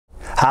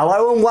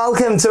Hello and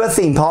welcome to a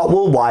Theme Park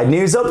Worldwide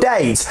news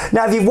update.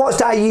 Now, if you've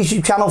watched our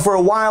YouTube channel for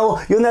a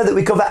while, you'll know that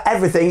we cover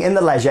everything in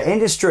the leisure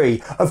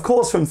industry. Of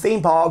course, from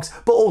theme parks,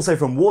 but also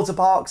from water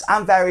parks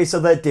and various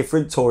other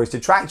different tourist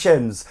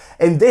attractions.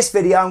 In this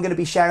video, I'm going to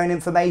be sharing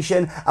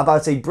information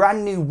about a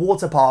brand new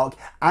water park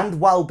and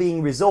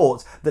wellbeing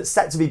resort that's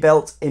set to be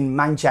built in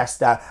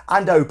Manchester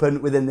and open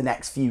within the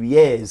next few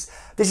years.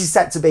 This is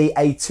set to be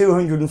a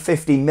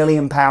 £250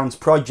 million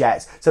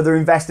project, so they're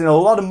investing a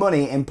lot of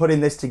money in putting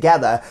this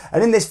together.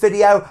 And in this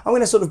video, I'm going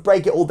to sort of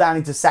break it all down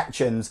into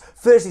sections.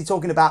 Firstly,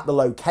 talking about the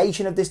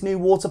location of this new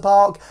water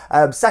park.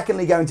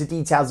 Secondly, go into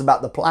details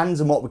about the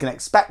plans and what we can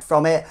expect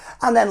from it.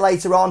 And then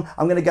later on,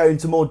 I'm going to go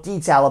into more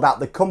detail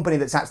about the company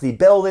that's actually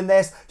building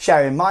this,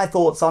 sharing my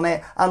thoughts on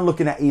it, and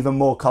looking at even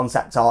more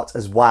concept art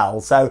as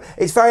well. So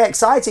it's very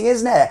exciting,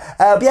 isn't it?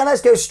 But yeah,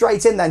 let's go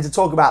straight in then to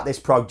talk about this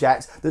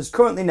project that's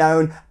currently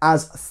known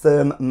as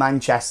Therme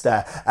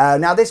Manchester.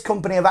 Now, this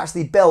company have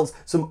actually built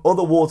some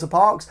other water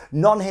parks,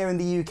 none here in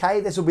the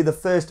UK. This will be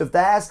the first of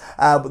theirs,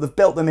 but they've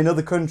built them in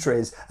other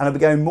countries, and I'll be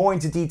going more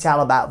into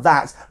detail about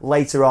that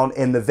later on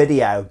in the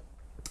video.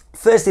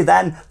 Firstly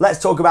then,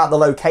 let's talk about the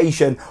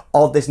location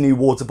of this new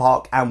water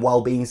park and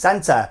wellbeing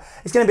centre.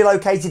 It's going to be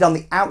located on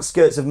the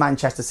outskirts of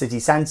Manchester city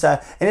centre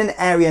in an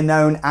area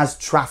known as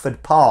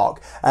Trafford Park.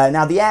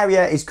 Now, the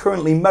area is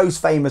currently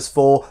most famous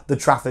for the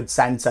Trafford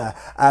Centre.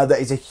 That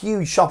is a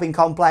huge shopping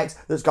complex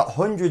that's got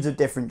hundreds of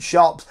different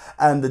shops,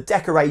 and the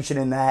decoration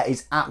in there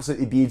is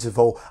absolutely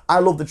beautiful. I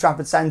love the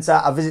Trafford Centre.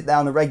 I visit there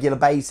on a regular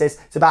basis.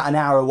 It's about an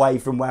hour away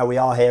from where we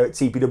are here at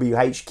TPW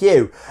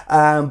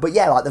HQ. But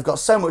yeah, like, they've got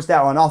so much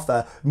there on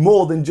offer.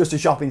 More than just a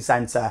shopping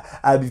centre.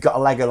 You've got a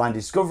Legoland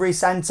Discovery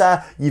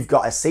Centre, you've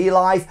got a sea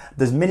life,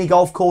 there's mini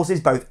golf courses,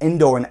 both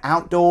indoor and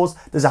outdoors,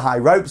 there's a high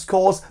ropes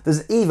course,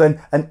 there's even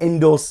an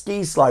indoor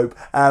ski slope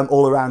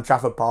all around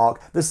Trafford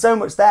Park. There's so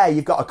much there.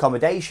 You've got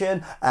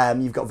accommodation,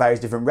 you've got various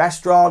different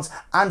restaurants,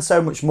 and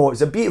so much more. It's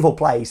a beautiful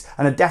place,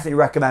 and I definitely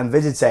recommend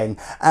visiting.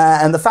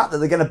 And the fact that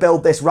they're going to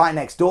build this right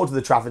next door to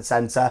the Trafford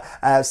Centre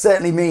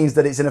certainly means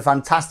that it's in a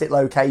fantastic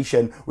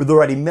location with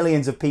already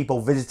millions of people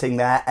visiting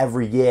there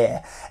every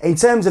year. In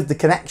terms of the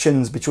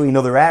connections between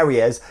other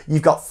areas,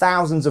 you've got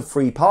thousands of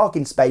free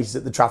parking spaces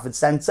at the Trafford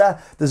Centre.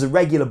 There's a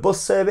regular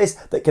bus service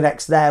that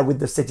connects there with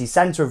the city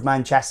centre of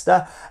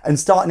Manchester, and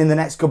starting in the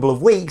next couple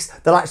of weeks,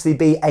 there'll actually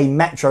be a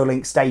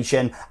Metrolink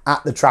station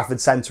at the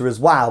Trafford Centre as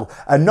well.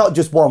 And not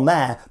just one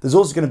there, there's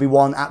also going to be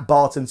one at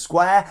Barton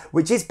Square,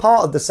 which is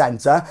part of the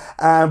centre,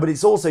 but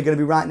it's also going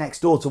to be right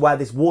next door to where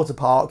this water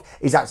park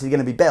is actually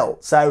going to be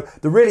built. So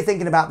they're really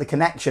thinking about the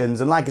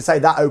connections, and like I say,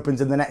 that opens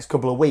in the next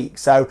couple of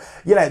weeks. So,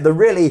 you know, they're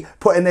really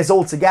putting this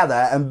all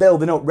together and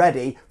building up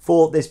ready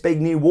for this big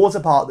new water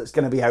park that's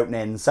going to be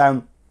opening.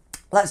 So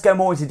let's go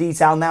more into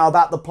detail now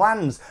about the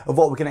plans of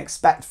what we can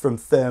expect from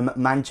Therme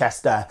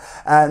Manchester.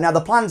 Now,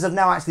 the plans have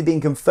now actually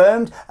been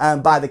confirmed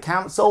by the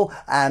council.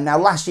 Now,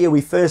 last year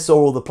we first saw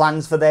all the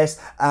plans for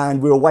this, and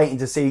we were waiting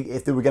to see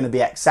if they were going to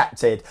be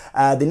accepted.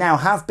 They now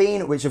have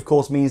been, which of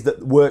course means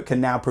that work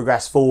can now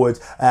progress forward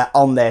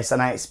on this,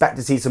 and I expect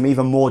to see some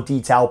even more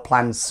detailed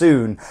plans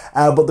soon.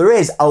 But there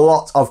is a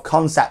lot of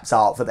concept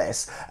art for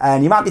this,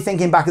 and you might be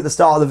thinking back at the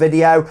start of the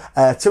video,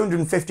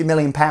 £250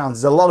 million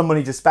is a lot of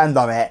money to spend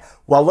on it.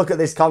 Well, look at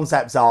this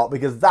concept art,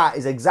 because that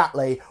is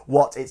exactly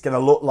what it's going to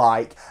look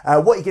like.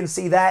 What you can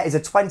see there is a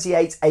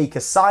 28-acre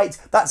site.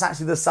 That's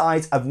actually the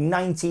size of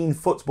 19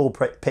 football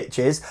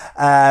pitches,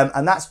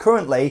 and that's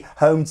currently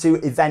home to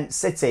Event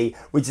City,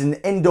 which is an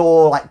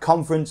indoor like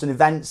conference and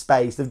event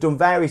space. They've done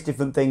various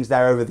different things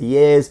there over the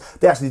years.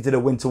 They actually did a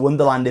Winter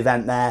Wonderland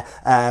event there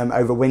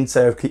over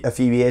winter a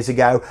few years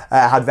ago.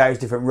 Had various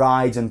different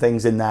rides and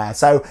things in there.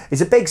 So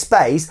it's a big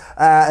space,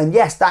 and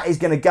yes, that is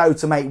going to go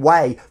to make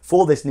way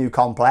for this new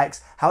complex.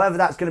 However,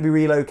 that's going to be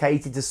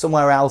relocated to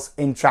somewhere else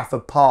in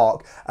Trafford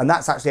Park, and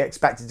that's actually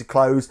expected to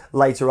close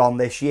later on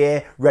this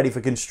year, ready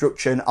for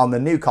construction on the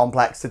new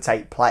complex to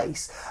take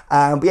place.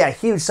 But yeah,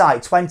 huge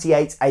site,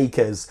 28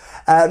 acres.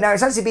 Now,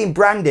 it's actually been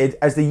branded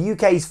as the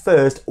UK's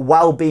first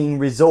wellbeing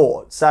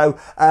resort. So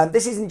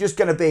this isn't just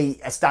going to be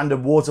a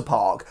standard water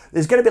park.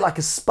 There's going to be like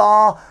a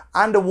spa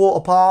and a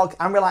water park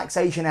and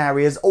relaxation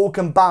areas all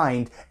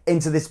combined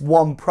into this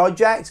one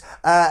project.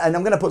 And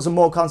I'm going to put some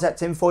more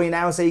concept in for you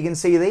now so you can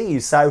see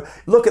these. So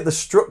look at the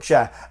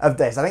structure of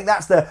this. I think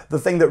that's the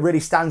thing that really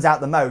stands out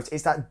the most.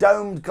 It's that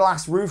domed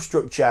glass roof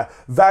structure,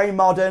 very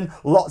modern,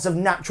 lots of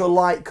natural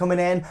light coming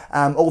in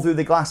all through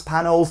the glass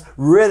panels.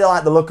 Really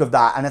like the look of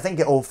that, and I think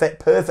it will fit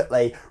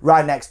perfectly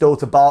right next door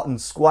to Barton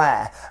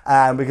Square,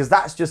 because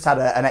that's just had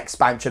an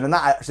expansion, and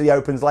that actually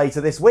opens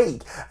later this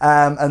week,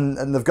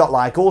 and they've got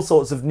like all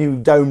sorts of new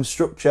dome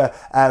structure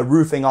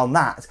roofing on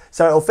that,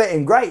 so it'll fit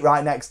in great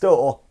right next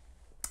door.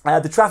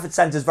 The Trafford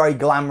Centre is very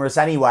glamorous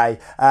anyway,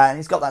 and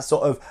it's got that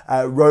sort of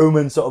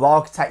Roman sort of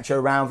architecture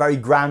around, very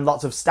grand,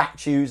 lots of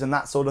statues and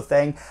that sort of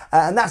thing.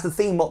 And that's the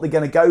theme what they're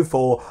going to go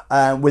for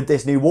with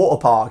this new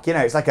water park. You know,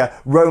 it's like a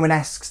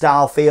Romanesque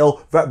style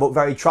feel, but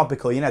very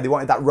tropical. You know, they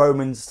wanted that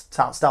Roman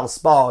style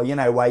spa, you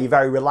know, where you're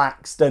very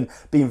relaxed and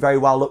being very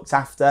well looked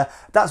after.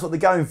 That's what they're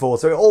going for.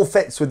 So it all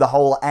fits with the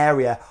whole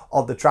area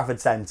of the Trafford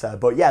Centre.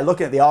 But yeah,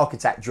 looking at the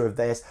architecture of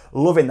this,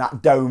 loving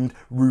that domed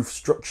roof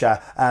structure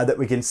that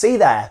we can see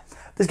there.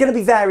 There's going to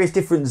be various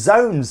different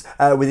zones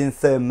within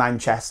Therme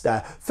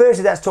Manchester.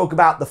 Firstly, let's talk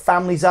about the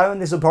family zone.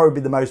 This will probably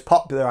be the most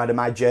popular, I'd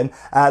imagine.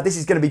 This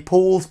is going to be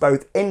pools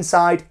both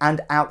inside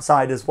and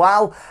outside as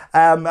well.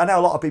 I know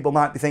a lot of people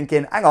might be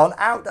thinking, hang on,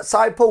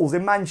 outside pools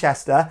in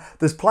Manchester?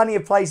 There's plenty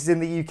of places in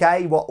the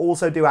UK what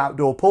also do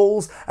outdoor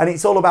pools, and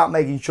it's all about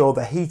making sure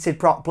they're heated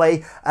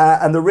properly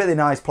and they're really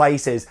nice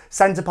places.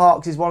 Centre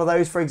Parks is one of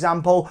those, for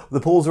example.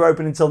 The pools are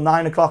open until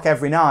 9 o'clock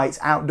every night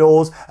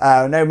outdoors,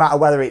 no matter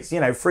whether it's, you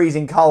know,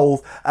 freezing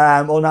cold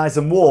or nice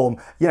and warm,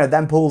 you know,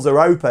 then pools are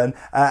open,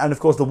 and of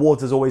course the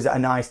water's always at a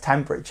nice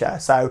temperature.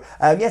 So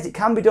yes, it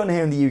can be done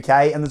here in the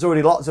UK, and there's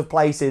already lots of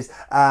places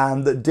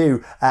that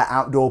do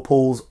outdoor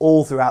pools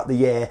all throughout the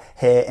year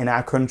here in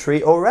our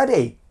country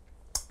already.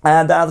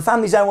 And the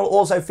family zone will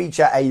also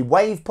feature a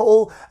wave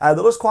pool that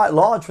looks quite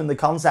large from the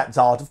concept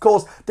art. Of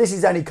course, this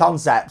is only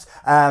concept,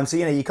 so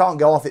you know you can't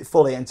go off it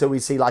fully until we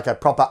see like a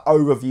proper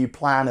overview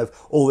plan of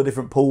all the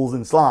different pools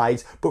and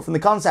slides. But from the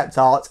concept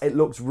art, it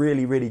looks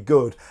really, really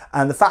good.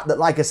 And the fact that,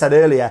 like I said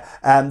earlier,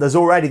 there's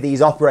already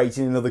these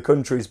operating in other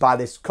countries by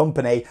this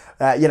company,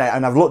 you know,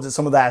 and I've looked at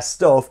some of their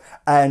stuff,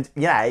 and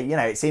yeah, you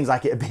know, it seems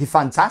like it'd be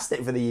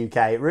fantastic for the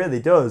UK. It really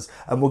does,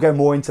 and we'll go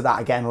more into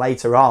that again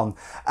later on.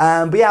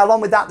 But yeah,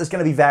 along with that, there's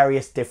going to be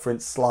various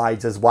different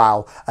slides as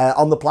well.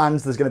 On the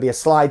plans, there's going to be a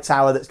slide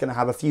tower that's going to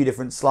have a few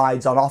different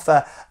slides on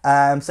offer.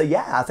 So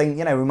yeah, I think,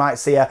 you know, we might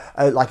see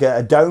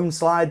a dome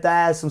slide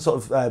there, some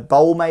sort of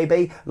bowl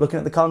maybe, looking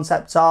at the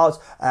concept art,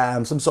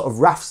 some sort of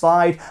raft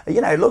slide.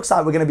 You know, it looks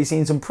like we're going to be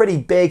seeing some pretty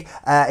big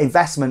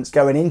investments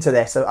going into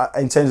this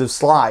in terms of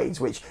slides,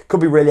 which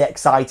could be really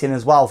exciting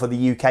as well for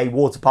the UK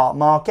water park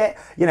market.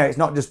 You know, it's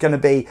not just going to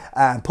be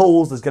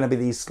pools, there's going to be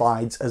these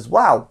slides as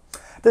well.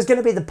 There's going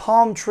to be the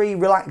palm tree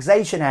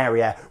relaxation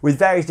area with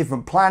various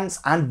different plants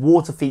and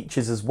water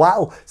features as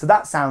well. So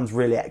that sounds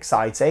really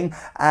exciting.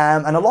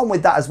 And along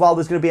with that as well,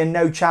 there's going to be a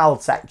no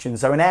child section.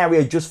 So an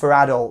area just for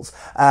adults.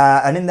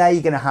 And in there,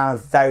 you're going to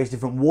have various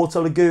different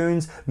water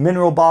lagoons,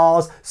 mineral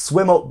bars,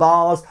 swim up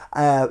bars,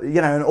 you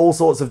know, and all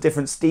sorts of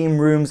different steam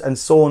rooms and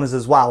saunas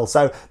as well.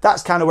 So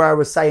that's kind of where I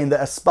was saying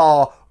that a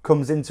spa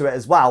comes into it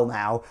as well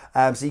now.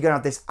 So you're going to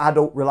have this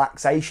adult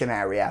relaxation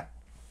area.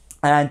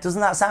 And doesn't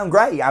that sound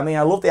great? I mean,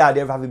 I love the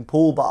idea of having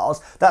pool bars.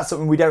 That's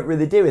something we don't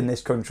really do in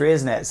this country,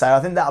 isn't it? So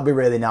I think that'll be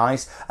really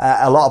nice.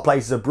 A lot of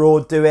places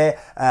abroad do it.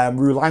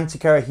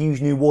 Rulantica, a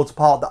huge new water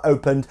park that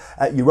opened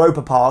at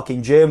Waterpark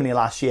in Germany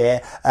last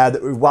year,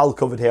 that we've well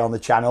covered here on the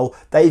channel.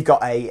 They've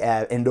got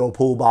a indoor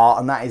pool bar,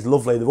 and that is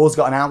lovely. They've also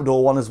got an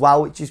outdoor one as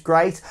well, which is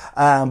great.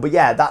 But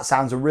yeah, that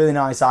sounds a really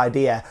nice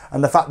idea.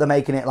 And the fact they're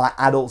making it like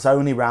adults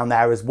only around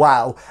there as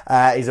well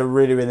is a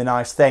really, really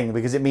nice thing,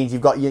 because it means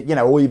you've got, you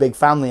know, all your big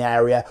family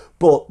area,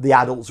 but the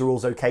adults are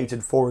also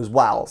catered for as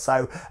well.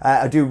 So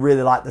I do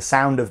really like the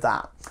sound of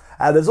that.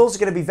 There's also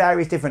going to be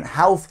various different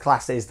health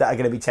classes that are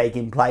going to be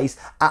taking place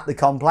at the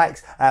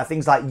complex.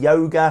 Things like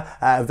yoga,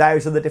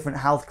 various other different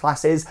health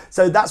classes.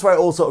 So that's where it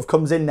all sort of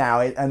comes in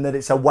now, and that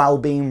it's a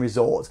well-being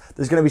resort.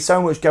 There's going to be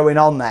so much going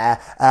on there,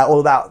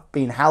 all about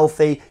being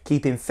healthy,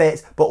 keeping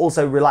fit, but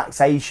also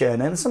relaxation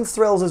and some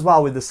thrills as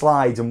well with the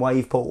slides and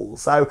wave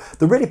pools. So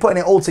they're really putting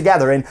it all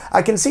together, and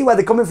I can see where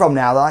they're coming from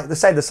now. Like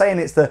they're saying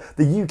it's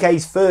the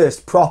UK's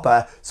first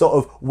proper sort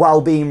of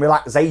well-being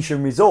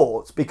relaxation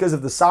resort because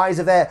of the size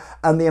of it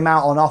and the amount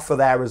on offer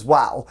there as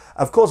well.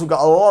 Of course, we've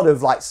got a lot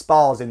of like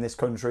spas in this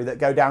country that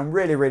go down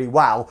really, really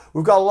well.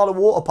 We've got a lot of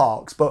water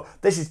parks, but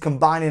this is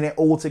combining it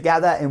all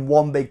together in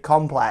one big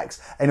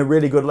complex in a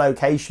really good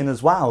location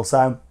as well.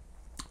 So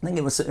I think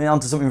it was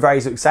onto something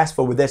very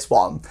successful with this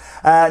one.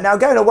 Now,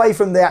 going away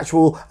from the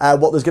actual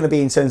what there's going to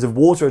be in terms of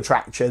water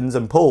attractions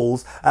and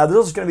pools, there's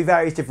also going to be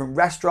various different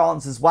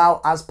restaurants as well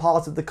as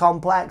part of the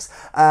complex.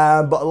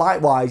 But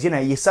likewise, you know,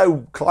 you're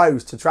so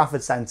close to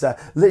Trafford Centre,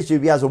 literally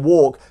you'll be able to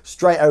walk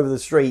straight over the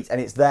street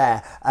and it's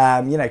there,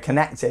 you know,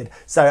 connected.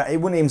 So it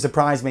wouldn't even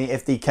surprise me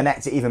if they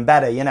connect it even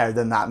better, you know,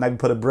 than that. Maybe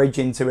put a bridge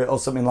into it or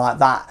something like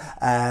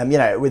that, you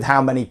know, with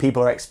how many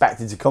people are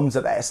expected to come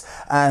to this.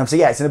 So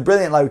yeah, it's in a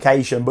brilliant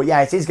location, but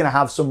yeah, it is going to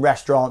have some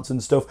restaurants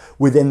and stuff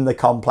within the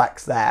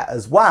complex there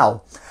as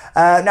well.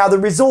 Now the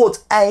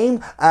resort's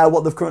aim,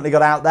 what they've currently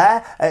got out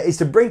there, is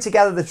to bring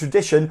together the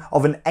tradition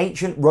of an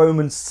ancient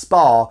Roman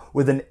spa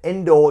with an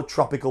indoor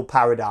tropical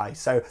paradise.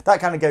 So that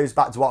kind of goes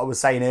back to what I was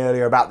saying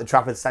earlier about the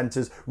Trafford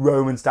Centre's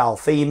Roman style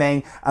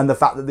theming and the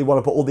fact that they want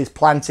to put all these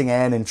planting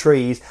in and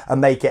trees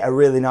and make it a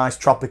really nice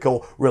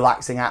tropical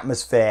relaxing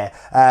atmosphere.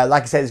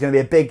 Like I said, there's going to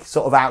be a big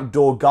sort of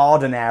outdoor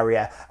garden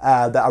area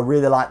that I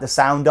really like the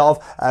sound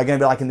of, going to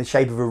be like in the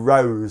shape of a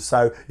rose,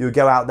 so you'll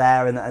go out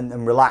there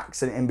and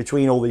relax in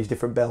between all these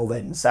different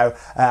buildings. So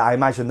I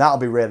imagine that'll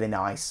be really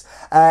nice.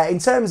 In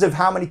terms of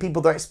how many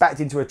people they're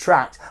expecting to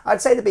attract,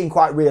 I'd say they're being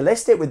quite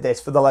realistic with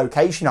this for the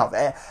location of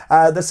it.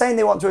 They're saying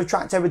they want to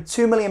attract over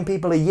 2 million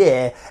people a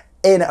year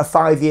in a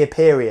 5-year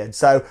period.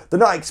 So they're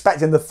not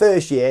expecting the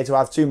first year to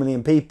have 2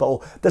 million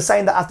people. They're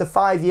saying that after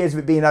 5 years of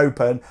it being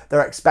open,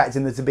 they're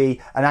expecting there to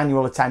be an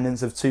annual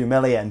attendance of 2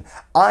 million.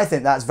 I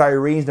think that's very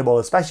reasonable,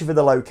 especially for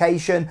the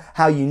location,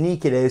 how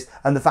unique it is,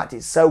 and the fact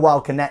it's so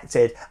well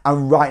connected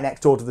and right next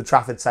door to the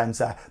Trafford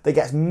Centre that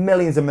gets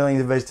millions and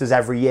millions of visitors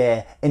every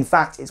year. In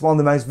fact, it's one of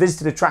the most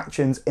visited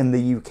attractions in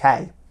the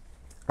UK.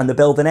 And they're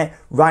building it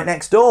right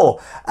next door.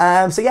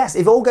 So yes,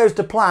 if all goes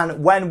to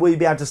plan, when will you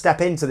be able to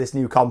step into this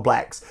new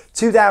complex?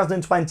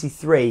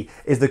 2023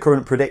 is the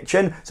current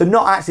prediction, so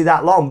not actually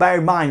that long. Bear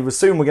in mind, we're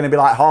soon we're going to be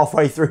like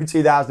halfway through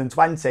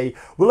 2020.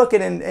 We're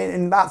looking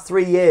in about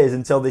 3 years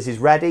until this is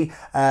ready.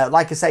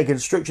 Like I say,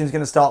 construction is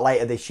going to start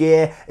later this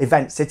year.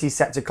 Event City's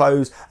set to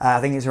close,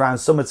 I think it's around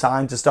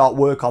summertime, to start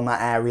work on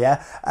that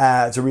area,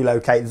 to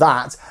relocate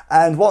that.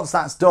 And once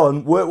that's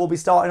done, work will be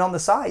starting on the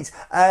site.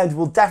 And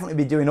we'll definitely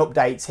be doing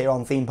updates here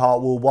on Theme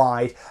Park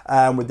Worldwide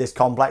with this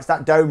complex.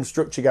 That dome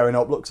structure going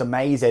up looks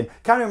amazing.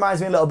 Kind of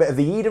reminds me a little bit of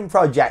the Eden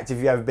project if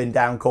you've ever been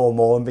down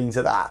Cornwall and been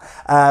to that.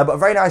 But a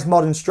very nice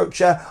modern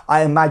structure.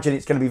 I imagine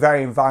it's going to be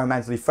very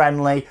environmentally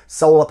friendly,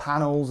 solar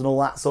panels and all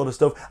that sort of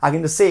stuff. I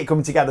can just see it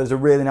coming together as a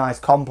really nice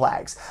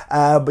complex.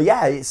 But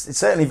yeah, it's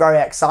certainly very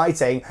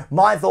exciting.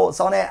 My thoughts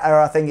on it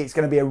are I think it's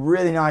going to be a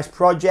really nice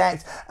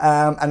project,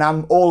 and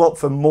I'm all up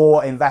for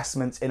more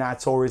investments in our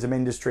tourism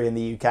industry in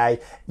the UK.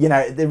 You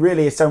know, there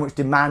really is so much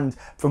demand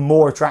for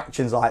more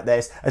attractions like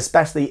this,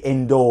 especially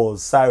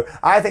indoors. So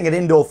I think an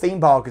indoor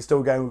theme park is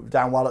still going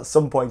down well at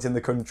some point in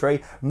the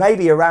country.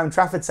 Maybe around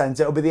Trafford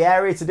Centre it'll be the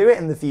area to do it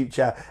in the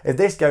future. If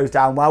this goes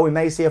down well, we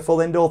may see a full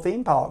indoor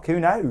theme park. Who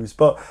knows?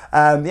 But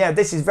yeah,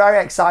 this is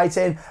very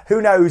exciting.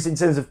 Who knows in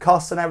terms of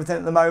costs and everything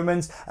at the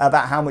moment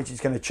about how much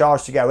it's going to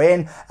charge to go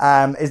in.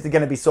 Is there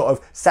going to be sort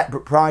of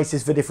separate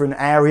prices for different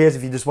areas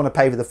if you just want to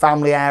pay for the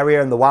family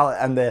area and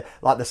the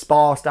like the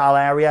spa style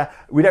area?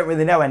 We don't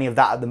really know any of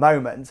that at the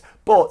moment.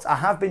 But I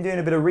have been doing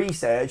a bit of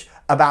research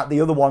about the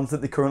other ones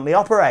that they currently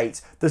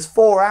operate. There's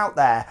 4 out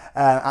there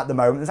at the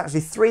moment. There's actually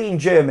 3 in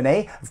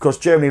Germany. Of course,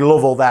 Germany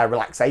love all their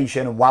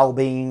relaxation and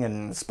well-being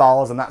and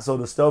spas and that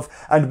sort of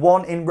stuff. And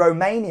 1 in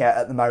Romania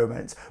at the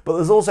moment. But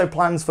there's also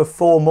plans for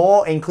 4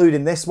 more,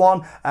 including this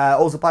one.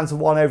 Also plans for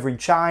 1 over in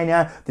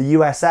China, the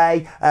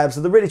USA. So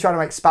they're really trying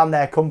to expand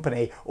their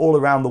company all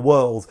around the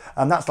world.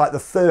 And that's like the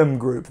Therme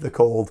Group, they're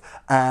called.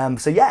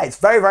 So yeah, it's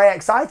very, very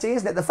exciting,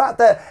 isn't it? The fact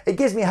that it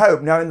gives me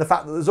hope knowing the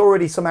fact that there's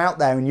already some out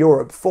there in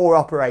Europe, 4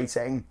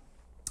 operating.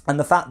 And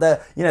the fact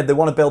that, you know, they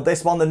want to build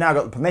this one, they've now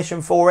got the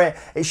permission for it.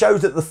 It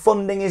shows that the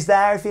funding is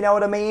there, if you know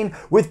what I mean.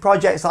 With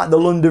projects like the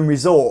London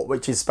Resort,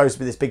 which is supposed to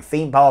be this big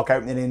theme park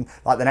opening in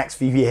like the next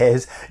few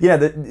years, you know,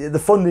 the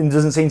funding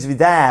doesn't seem to be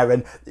there,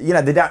 and, you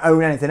know, they don't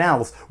own anything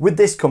else. With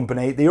this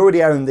company, they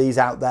already own these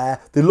out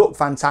there. They look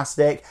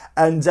fantastic.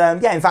 And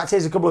yeah, in fact,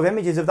 here's a couple of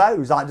images of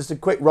those, like just a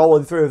quick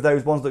rolling through of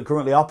those ones that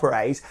currently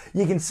operate.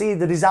 You can see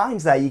the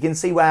designs there. You can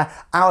see where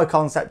our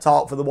concept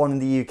art for the one in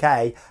the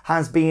UK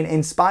has been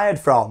inspired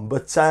from.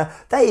 But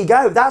there you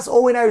go. That's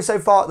all we know so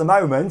far at the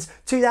moment.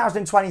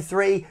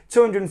 2023,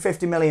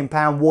 £250 million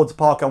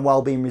Waterpark and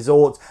Wellbeing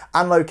Resort,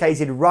 and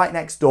located right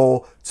next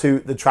door to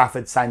the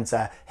Trafford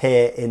Centre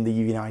here in the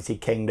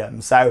United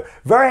Kingdom. So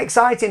very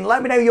exciting.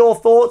 Let me know your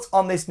thoughts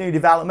on this new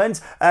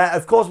development.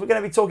 Of course, we're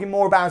going to be talking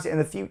more about it in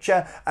the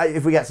future.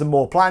 If we get some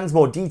more plans,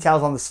 more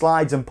details on the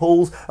slides and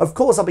pools, of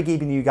course, I'll be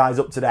keeping you guys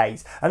up to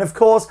date. And of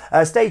course,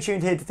 stay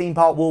tuned here to Theme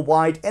Park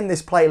Worldwide in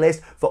this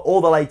playlist for all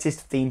the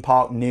latest theme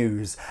park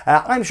news.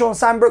 I'm Sean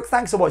Sandbrook.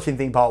 Thanks for watching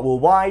Theme Park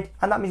Worldwide,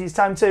 and that means it's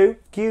time to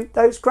cue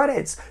those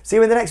credits. See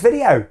you in the next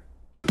video.